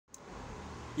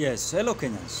Yes, hello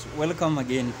Kenyans. Welcome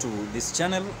again to this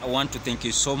channel. I want to thank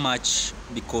you so much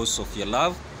because of your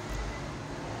love.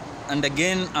 And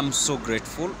again, I'm so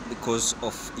grateful because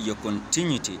of your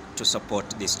continuity to support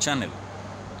this channel.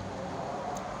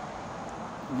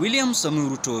 William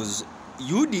Samoei Ruto's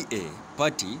UDA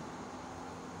party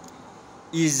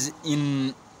is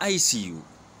in ICU.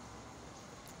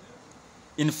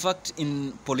 In fact,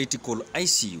 in political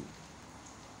ICU,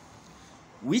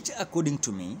 which according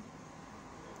to me,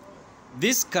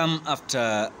 this come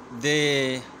after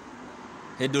they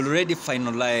had already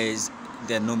finalized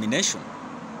their nomination,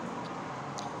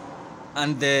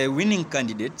 and the winning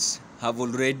candidates have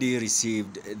already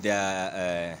received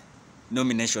their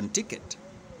nomination ticket.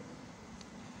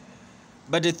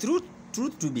 But the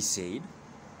truth to be said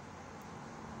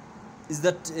is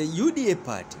that UDA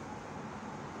party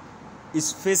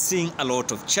is facing a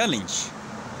lot of challenge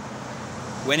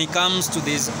when it comes to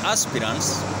these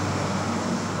aspirants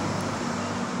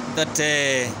that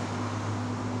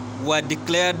were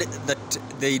declared that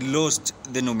they lost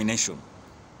the nomination.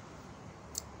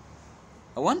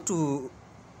 I want to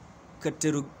try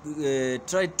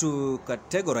to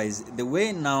categorize the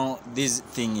way now this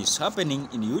thing is happening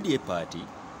in UDA party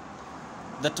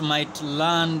that might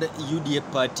land UDA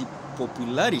party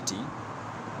popularity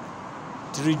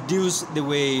to reduce the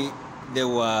way they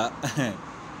were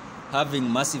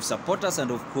having massive supporters and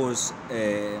of course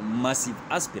massive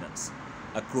aspirants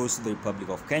across the Republic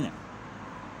of Kenya.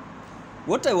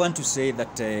 What I want to say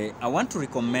that I want to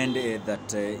recommend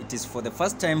that it is for the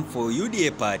first time for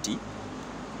UDA party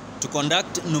to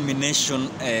conduct nomination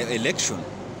election,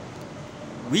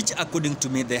 which according to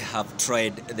me they have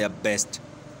tried their best.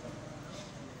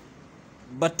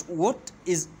 But what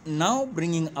is now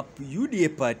bringing up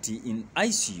UDA party in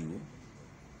ICU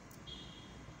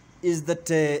is that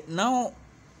now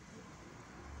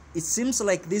it seems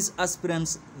like these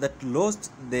aspirants that lost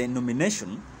the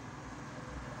nomination,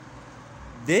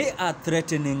 they are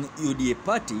threatening UDA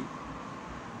party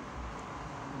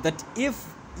that if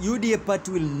UDA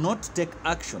party will not take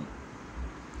action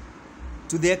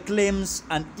to their claims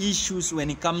and issues when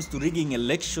it comes to rigging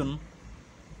election,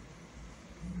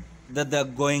 that they're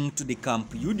going to decamp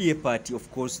UDA party. Of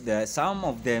course, some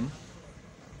of them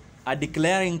are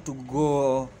declaring to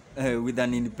go with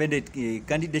an independent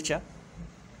candidature,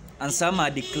 and some are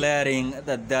declaring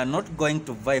that they are not going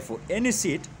to vie for any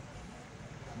seat,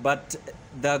 but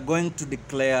they are going to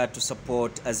declare to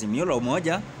support Azimio la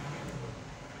Umoja.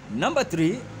 Number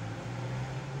 3,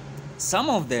 some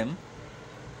of them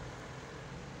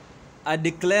are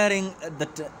declaring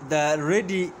that they are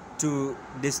ready to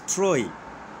destroy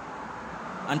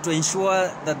and to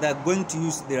ensure that they are going to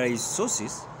use their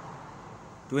resources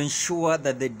to ensure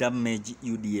that they damage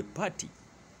UDA party.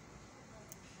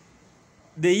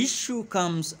 The issue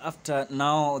comes after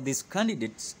now these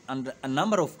candidates and a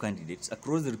number of candidates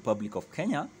across the Republic of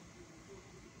Kenya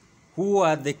who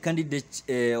are the candidates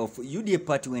of UDA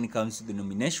party when it comes to the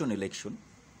nomination election.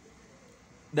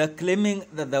 They're claiming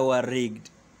that they were rigged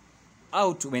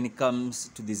out when it comes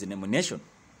to this nomination.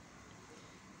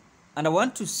 And I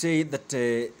want to say that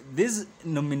this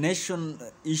nomination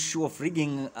issue of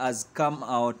rigging has come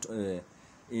out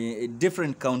in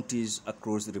different counties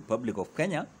across the Republic of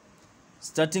Kenya.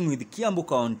 Starting with Kiambu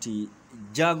County,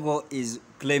 Jago is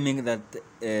claiming that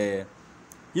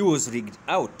he was rigged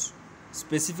out.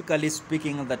 Specifically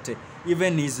speaking, that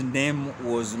even his name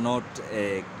was not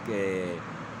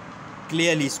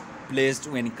clearly placed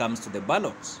when it comes to the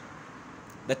ballots.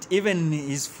 That even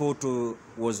his photo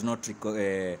was not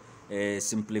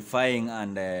simplifying,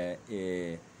 and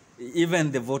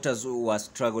even the voters were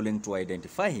struggling to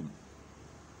identify him.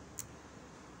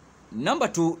 Number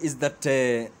 2 is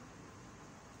that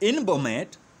in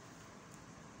Bomet,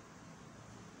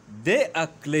 they are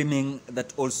claiming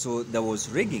that also there was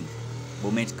rigging,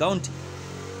 Bomet County.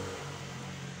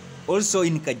 Also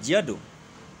in Kajiado,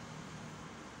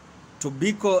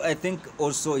 Tobiko, I think,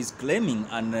 also is claiming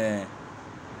and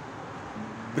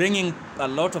bringing a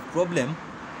lot of problem,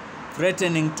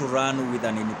 threatening to run with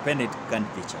an independent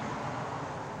candidature.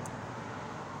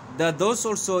 There are those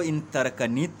also in Tharaka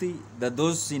Nithi, there are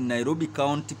those in Nairobi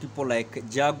County, people like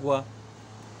Jaguar,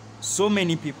 so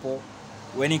many people.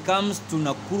 When it comes to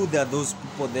Nakuru, there are those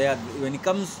people there. When it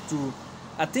comes to,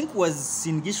 I think was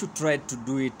Singishu tried to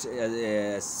do it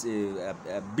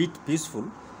a bit peaceful,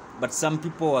 but some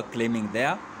people are claiming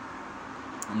there,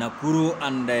 Nakuru,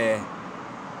 and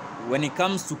when it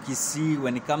comes to Kisii,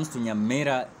 when it comes to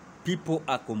Nyamera, people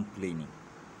are complaining.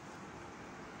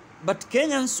 But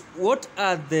Kenyans, what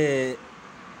are the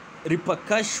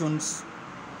repercussions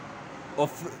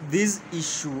of this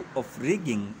issue of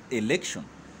rigging election?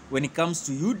 when it comes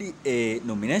to UDA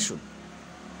nomination.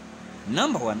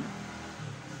 Number one,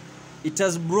 it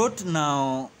has brought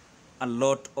now a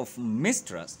lot of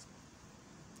mistrust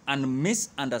and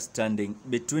misunderstanding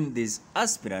between these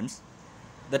aspirants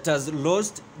that has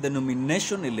lost the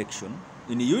nomination election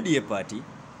in the UDA party,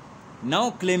 now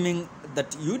claiming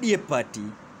that UDA party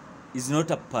is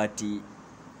not a party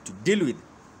to deal with.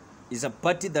 It's a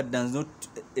party that does not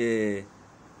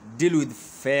deal with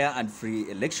fair and free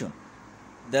election.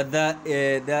 That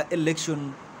the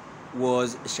election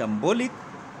was shambolic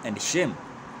and shame.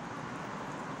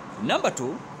 Number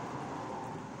two,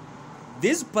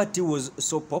 this party was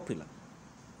so popular,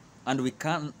 and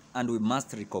we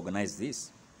must recognize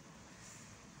this.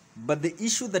 But the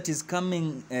issue that is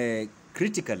coming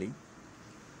critically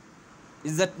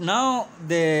is that now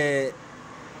the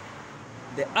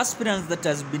aspirants that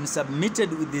has been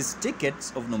submitted with these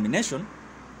tickets of nomination,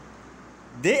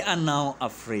 they are now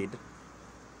afraid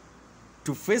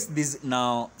to face this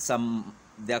now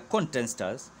their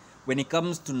contestants when it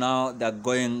comes to now they're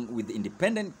going with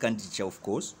independent candidature, of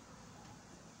course.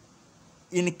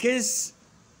 In case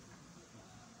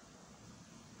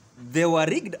they were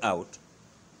rigged out,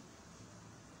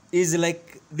 is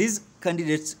like these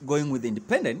candidates going with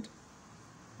independent,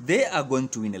 they are going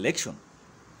to win election,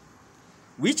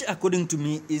 which according to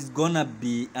me is gonna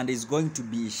be and is going to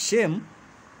be shame,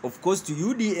 of course, to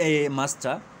UDA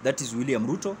master, that is William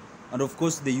Ruto, and of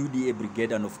course the UDA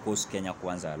brigade, and of course Kenya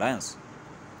Kwanza Alliance.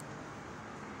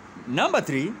 Number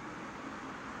three,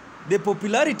 the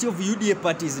popularity of UDA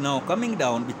party is now coming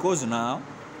down because now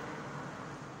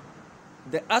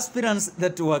the aspirants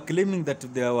that were claiming that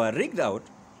they were rigged out,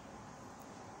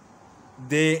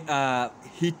 they are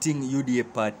hitting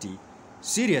UDA party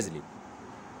seriously,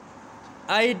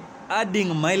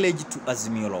 adding mileage to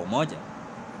Azimio la Umoja.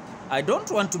 I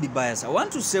don't want to be biased. I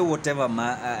want to say whatever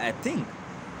I think,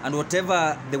 and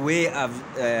whatever the way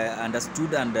I've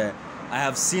understood, and I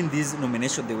have seen these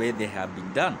nominations the way they have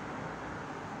been done.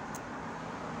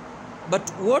 But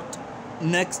what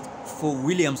next for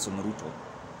William Ruto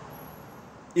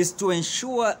is to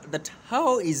ensure that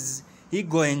how is he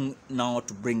going now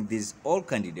to bring these all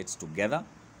candidates together,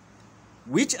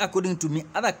 which according to me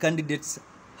other candidates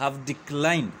have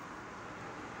declined,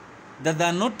 that they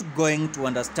are not going to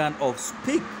understand or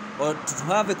speak or to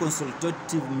have a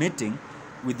consultative meeting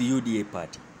with the UDA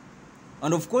party.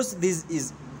 And of course this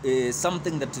is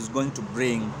something that is going to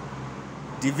bring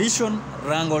division,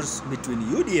 wrangles between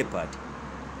UDA party.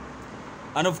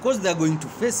 And of course they are going to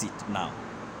face it now,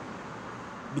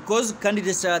 because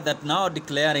candidates that now are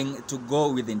declaring to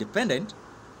go with independent,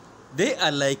 they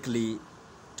are likely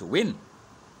to win,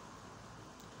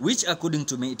 which according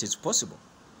to me it is possible.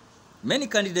 Many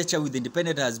candidates with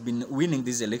independent has been winning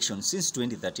these elections since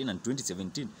 2013 and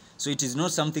 2017, so it is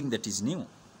not something that is new.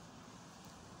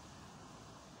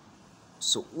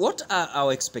 So what are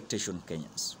our expectations,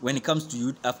 Kenyans, when it comes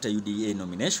to after UDA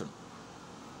nomination?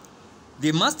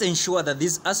 They must ensure that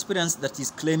these aspirants that is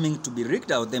claiming to be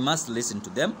rigged out, they must listen to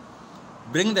them,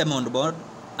 bring them on board,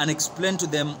 and explain to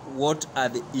them what are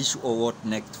the issue or what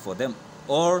next for them.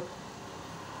 Or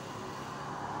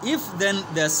if then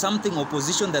there's something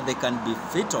opposition that they can be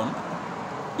fit on,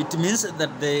 it means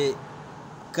that they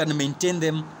can maintain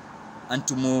them and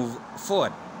to move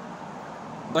forward.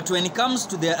 But when it comes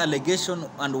to their allegation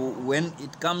and when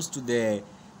it comes to the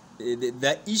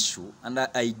issue and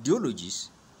the ideologies,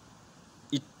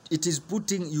 it is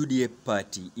putting UDA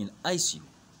party in ICU.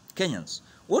 Kenyans,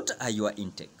 what are your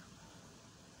intake?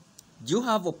 Do you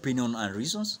have opinion and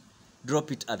reasons?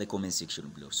 Drop it at the comment section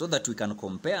below so that we can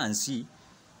compare and see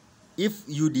if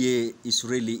UDA is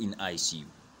really in ICU.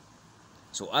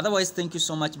 So otherwise, thank you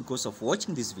so much because of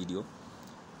watching this video.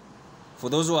 For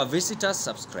those who are visitors,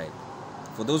 subscribe.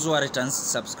 For those who are return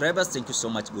subscribers, thank you so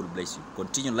much. God bless you.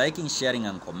 Continue liking, sharing,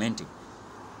 and commenting.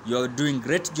 You are doing a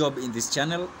great job in this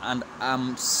channel, and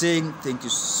I'm saying thank you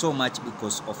so much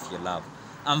because of your love.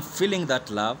 I'm feeling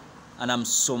that love, and I'm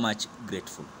so much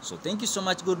grateful. So thank you so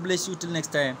much. God bless you. Till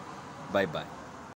next time. Bye-bye.